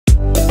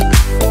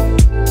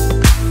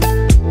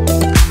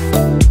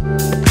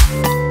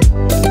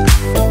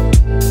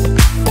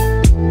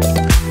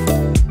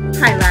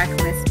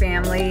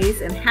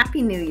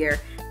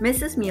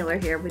Mrs. Mueller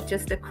here with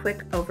just a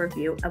quick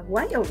overview of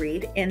what you'll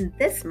read in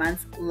this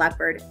month's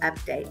Leopard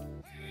update.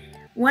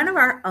 One of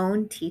our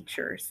own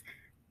teachers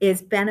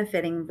is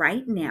benefiting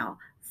right now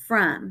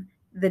from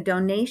the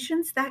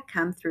donations that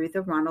come through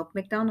the Ronald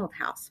McDonald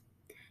House.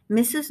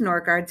 Mrs.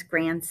 Norgard's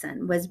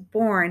grandson was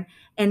born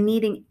and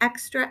needing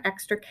extra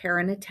care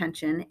and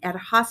attention at a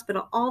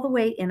hospital all the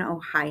way in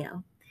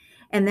Ohio.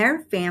 And their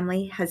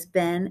family has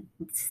been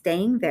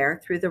staying there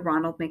through the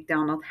Ronald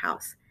McDonald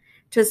House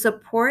to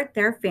support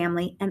their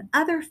family and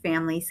other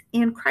families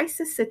in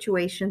crisis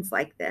situations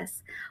like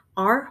this.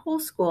 Our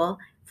whole school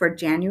for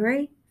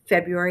January,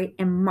 February,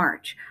 and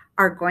March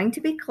are going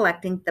to be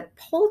collecting the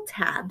pull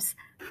tabs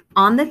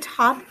on the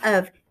top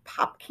of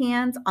pop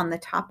cans, on the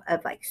top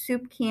of like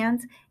soup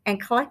cans,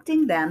 and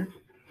collecting them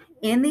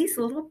in these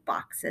little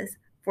boxes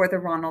for the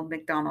Ronald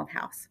McDonald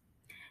House.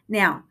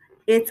 Now,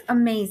 it's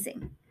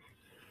amazing.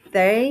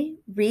 They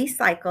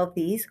recycle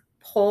these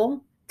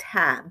pull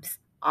tabs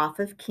off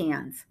of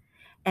cans.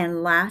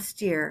 And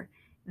last year,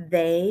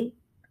 they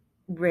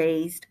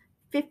raised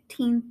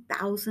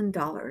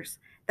 $15,000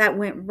 that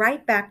went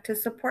right back to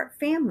support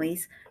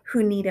families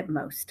who need it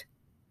most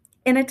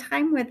in a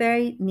time where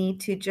they need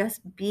to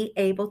just be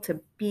able to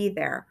be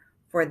there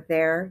for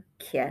their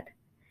kid.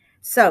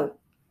 So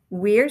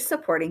we're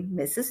supporting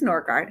Mrs.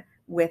 Norgard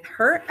with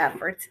her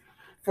efforts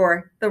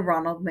for the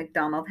Ronald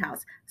McDonald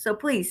House. So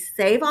please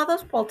save all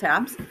those pull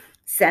tabs,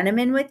 send them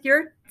in with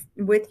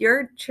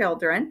your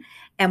children,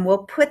 and we'll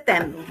put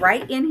them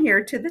right in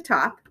here to the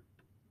top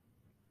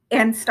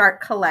and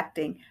start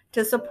collecting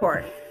to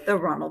support the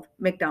Ronald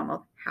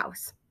McDonald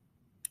House.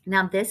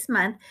 Now this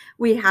month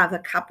we have a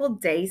couple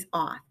days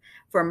off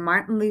for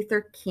Martin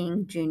Luther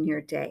King Jr.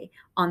 Day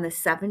on the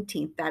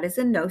 17th. That is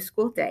a no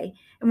school day.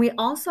 And we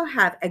also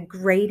have a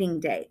grading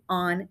day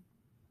on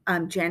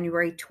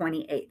January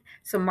 28th.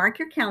 So mark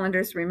your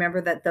calendars.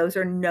 Remember that those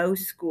are no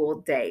school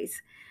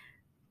days.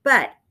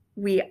 But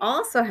we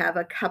also have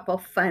a couple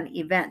fun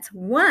events.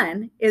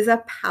 One is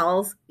a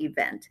PALS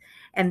event.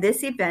 And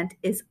this event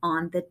is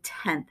on the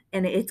 10th.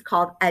 And it's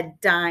called a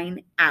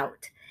Dine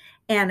Out.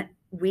 And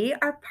we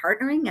are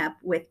partnering up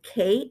with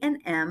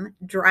K&M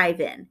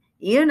Drive-In.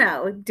 You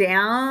know,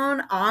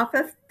 down off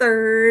of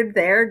 3rd,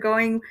 they're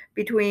going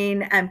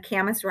between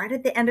Camas, right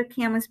at the end of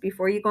Camas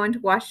before you go into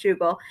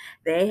Washougal.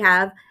 They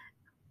have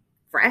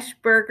fresh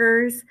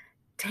burgers,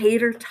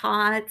 tater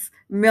tots,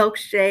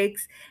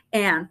 milkshakes,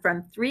 and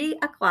from 3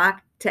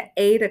 o'clock to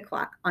 8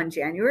 o'clock on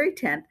January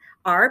 10th,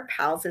 our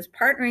PALS is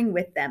partnering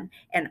with them,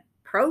 and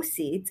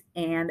proceeds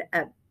and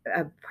a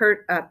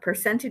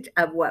percentage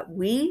of what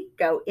we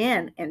go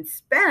in and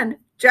spend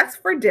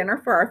just for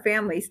dinner for our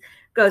families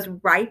goes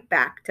right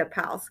back to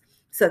PALS.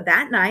 So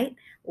that night,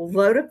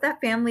 load up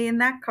that family in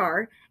that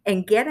car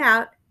and get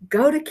out,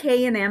 go to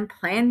K&M,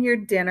 plan your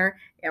dinner,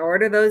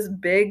 order those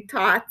big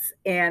tots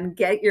and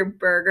get your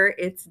burger.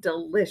 It's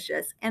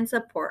delicious, and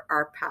support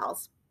our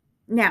PALS.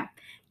 Now,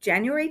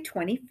 January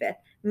 25th,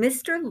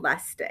 Mr.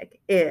 Lustig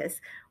is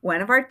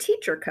one of our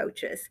teacher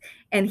coaches,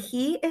 and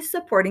he is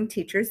supporting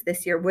teachers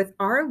this year with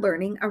our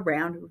learning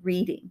around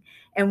reading.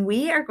 And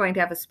we are going to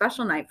have a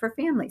special night for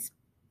families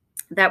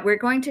that we're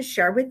going to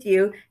share with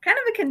you kind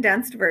of a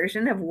condensed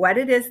version of what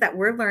it is that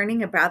we're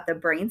learning about the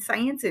brain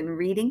science and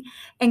reading,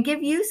 and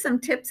give you some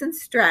tips and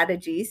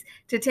strategies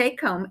to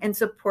take home and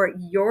support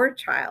your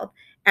child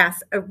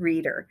as a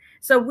reader.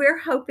 So we're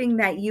hoping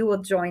that you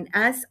will join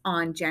us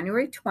on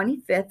January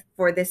 25th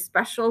for this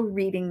special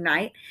reading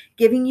night,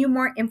 giving you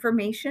more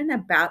information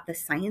about the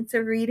science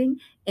of reading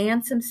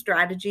and some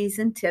strategies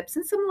and tips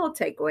and some little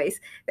takeaways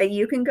that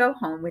you can go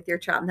home with your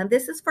child. Now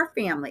this is for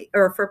family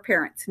or for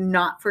parents,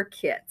 not for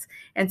kids.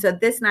 And so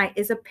this night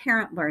is a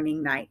parent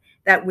learning night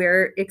that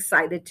we're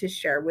excited to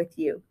share with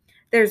you.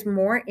 There's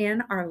more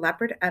in our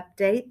Leopard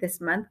update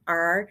this month.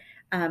 Our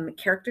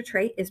character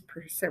trait is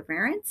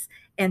perseverance.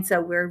 And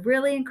so we're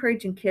really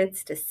encouraging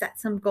kids to set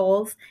some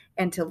goals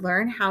and to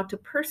learn how to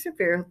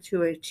persevere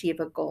to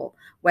achieve a goal,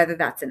 whether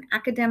that's an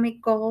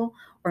academic goal,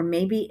 or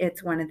maybe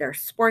it's one of their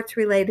sports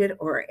related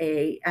or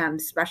a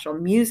special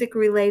music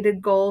related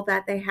goal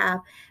that they have.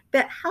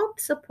 But help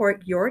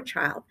support your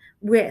child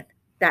with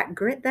that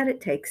grit that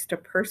it takes to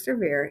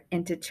persevere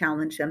and to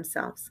challenge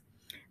themselves.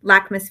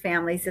 LACMAS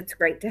families, it's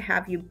great to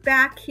have you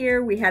back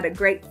here. We had a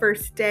great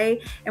first day,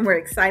 and we're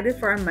excited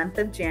for our month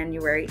of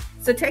January.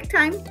 So take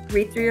time,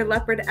 read through your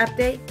Leopard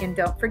update, and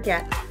don't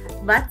forget,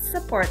 let's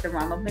support the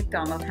Ronald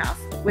McDonald House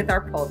with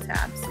our pull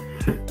tabs.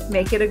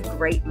 Make it a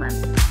great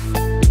month.